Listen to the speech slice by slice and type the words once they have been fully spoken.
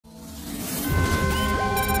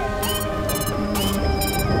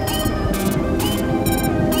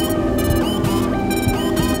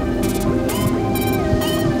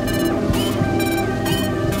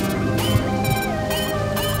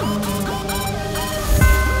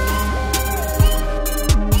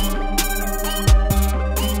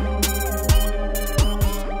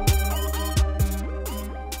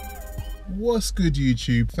What's good,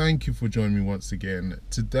 YouTube? Thank you for joining me once again.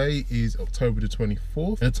 Today is October the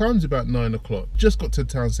 24th and the time's about 9 o'clock. Just got to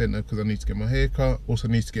the town centre because I need to get my hair cut. Also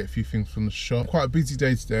need to get a few things from the shop. Quite a busy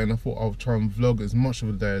day today and I thought I'll try and vlog as much of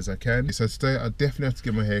the day as I can. So today I definitely have to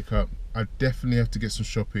get my hair cut. I definitely have to get some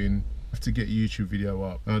shopping. I have to get a YouTube video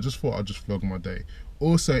up. And I just thought I'd just vlog my day.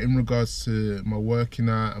 Also, in regards to my working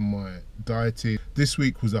out and my dieting, this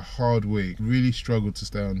week was a hard week. Really struggled to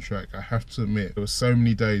stay on track. I have to admit, there were so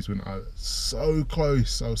many days when I was so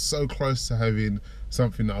close. I was so close to having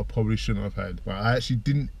something that I probably shouldn't have had. But I actually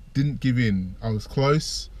didn't give in. I was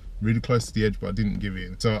close, really close to the edge, but I didn't give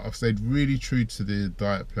in. So I've stayed really true to the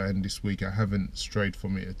diet plan this week. I haven't strayed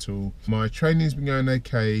from it at all. My training's been going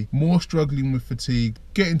okay. More struggling with fatigue.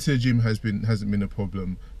 Getting to the gym hasn't been a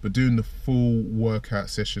problem, but doing the full workout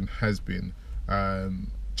session has been,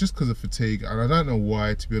 just because of fatigue. And I don't know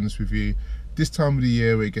why, to be honest with you. This time of the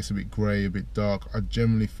year where it gets a bit grey, a bit dark, I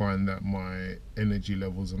generally find that my energy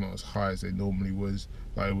levels are not as high as they normally was,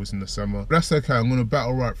 like it was in the summer. But that's okay, I'm going to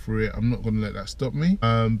battle right through it. I'm not going to let that stop me.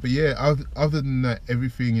 But yeah, other than that,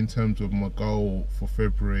 everything in terms of my goal for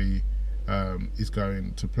February is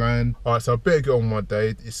going to plan. Alright, so I better get on my day.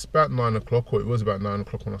 It's about 9 o'clock, or it was about 9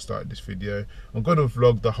 o'clock when I started this video. I'm going to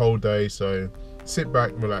vlog the whole day, so sit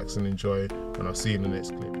back, relax and enjoy, and I'll see you in the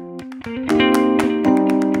next clip.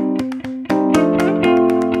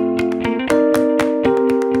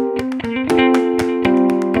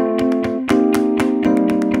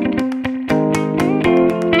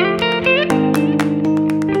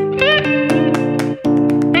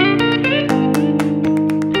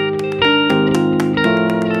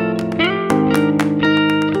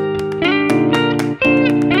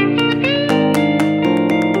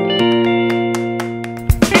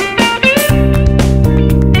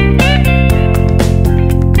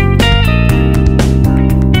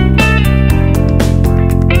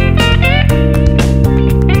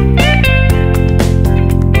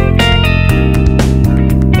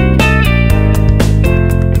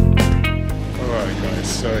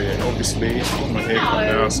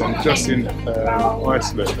 So I'm just in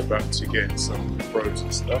Iceland, about to get some frozen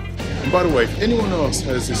stuff. And by the way, if anyone else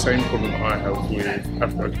has the same problem I have with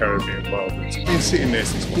Afro-Caribbean barbers, I've been sitting there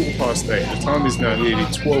since 8:15. The time is now nearly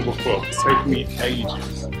 12 o'clock. It's taken me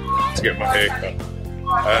ages to get my hair cut.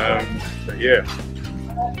 But yeah,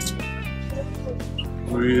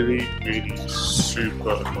 really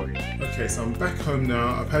super annoying. Okay, so I'm back home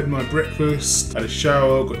now. I've had my breakfast, had a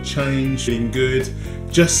shower, got changed, feeling good.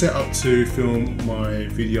 Just set up to film my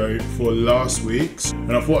video for last week's,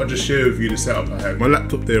 and I thought I'd just share with you the setup I had. My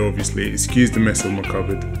laptop there, obviously. Excuse the mess on my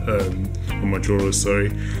cupboard, on my drawers, sorry.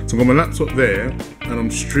 So I've got my laptop there, and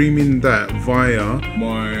I'm streaming that via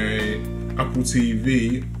my Apple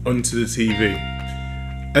TV onto the TV.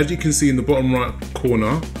 As you can see in the bottom right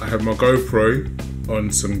corner, I have my GoPro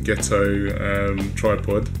on some ghetto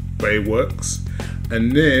tripod, but it works.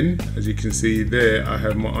 And then, as you can see there, I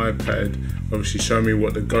have my iPad obviously showing me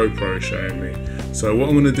what the GoPro is showing me. So what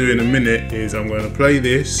I'm going to do in a minute is I'm going to play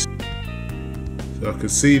this so I can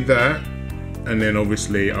see that, and then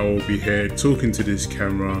obviously I will be here talking to this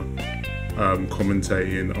camera,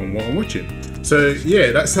 commentating on what I'm watching. So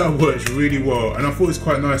yeah, that's how it works really well, and I thought it's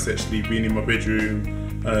quite nice actually being in my bedroom.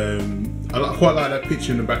 I quite like that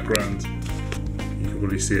picture in the background. You can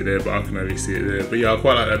probably see it there, but I can only see it there. But yeah, I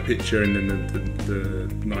quite like that picture and then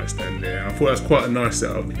the nightstand there. I thought that's quite a nice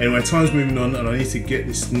setup. Anyway, time's moving on and I need to get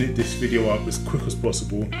this video up as quick as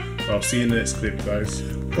possible. So I'll see you in the next clip, guys.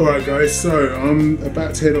 Alright guys, so I'm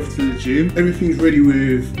about to head off to the gym. Everything's ready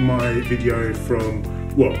with my video from,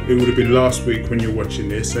 well, it would have been last week when you're watching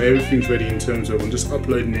this. So everything's ready in terms of, I'm just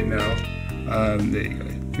uploading it now. There you go,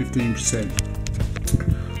 15%.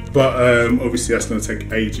 But obviously that's going to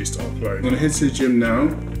take ages to upload. I'm going to head to the gym now.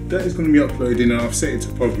 That is going to be uploading and I've set it to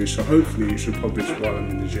publish, so hopefully it should publish while I'm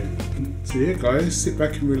in the gym. So yeah guys, sit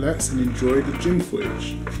back and relax and enjoy the gym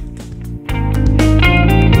footage.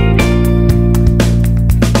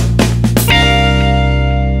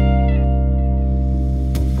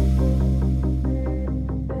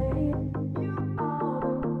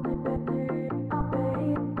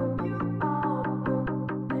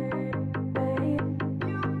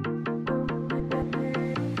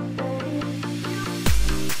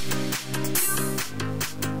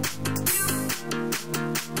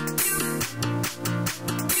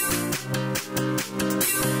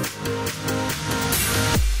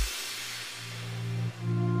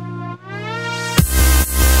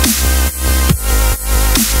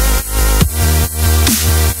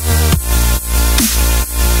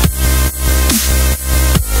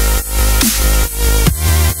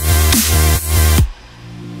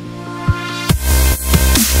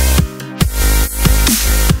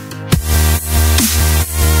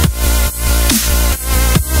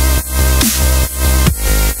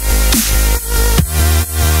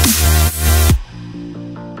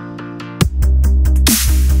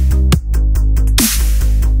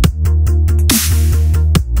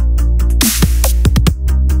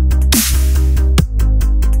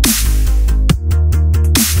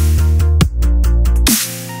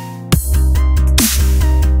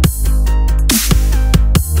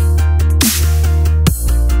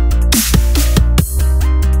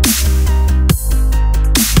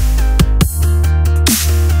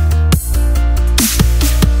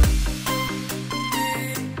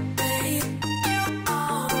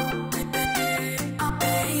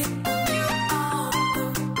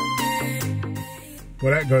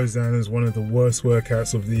 Well, that goes down as one of the worst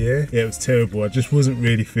workouts of the year. Yeah, it was terrible. I just wasn't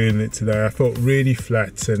really feeling it today. I felt really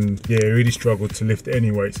flat and yeah, really struggled to lift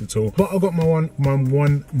any weights at all. But I got my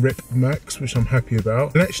one rep max, which I'm happy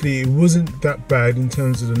about. And actually, it wasn't that bad in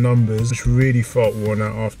terms of the numbers. Just really felt worn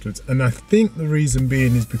out afterwards. And I think the reason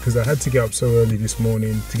being is because I had to get up so early this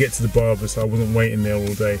morning to get to the barber, so I wasn't waiting there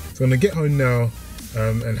all day. So I'm gonna get home now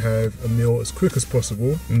and have a meal as quick as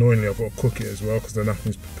possible. Annoyingly, I've got to cook it as well because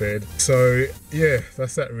nothing's prepared. So yeah,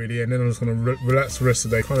 that's that really. And then I'm just gonna relax the rest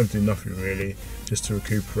of the day, kind of do nothing really, just to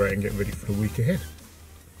recuperate and get ready for the week ahead.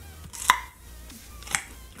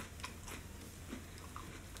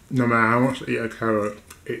 No matter how much I eat a carrot,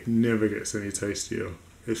 it never gets any tastier.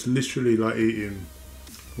 It's literally like eating,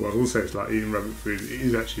 well, I will say it's like eating rabbit food. It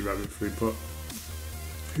is actually rabbit food, but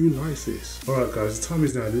who likes this? Alright guys, the time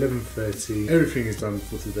is now 11:30. Everything is done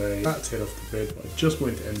for today. About to head off to bed, but I just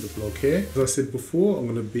wanted to end the vlog here. As I said before, I'm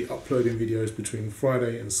going to be uploading videos between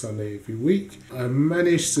Friday and Sunday every week. I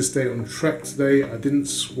managed to stay on track today. I didn't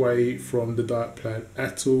sway from the diet plan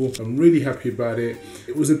at all. I'm really happy about it.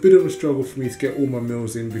 It was a bit of a struggle for me to get all my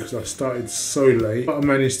meals in because I started so late, but I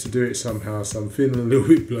managed to do it somehow, so I'm feeling a little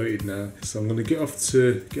bit bloated now. So I'm going to get off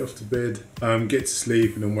to bed, get to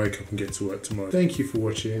sleep, and then wake up and get to work tomorrow. Thank you for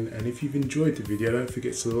watching. And if you've enjoyed the video, don't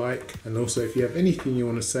forget to like, and also if you have anything you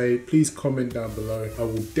want to say, please comment down below. I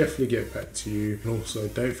will definitely get back to you. And also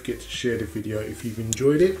don't forget to share the video if you've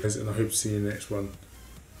enjoyed it, and I hope to see you in the next one.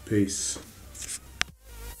 Peace.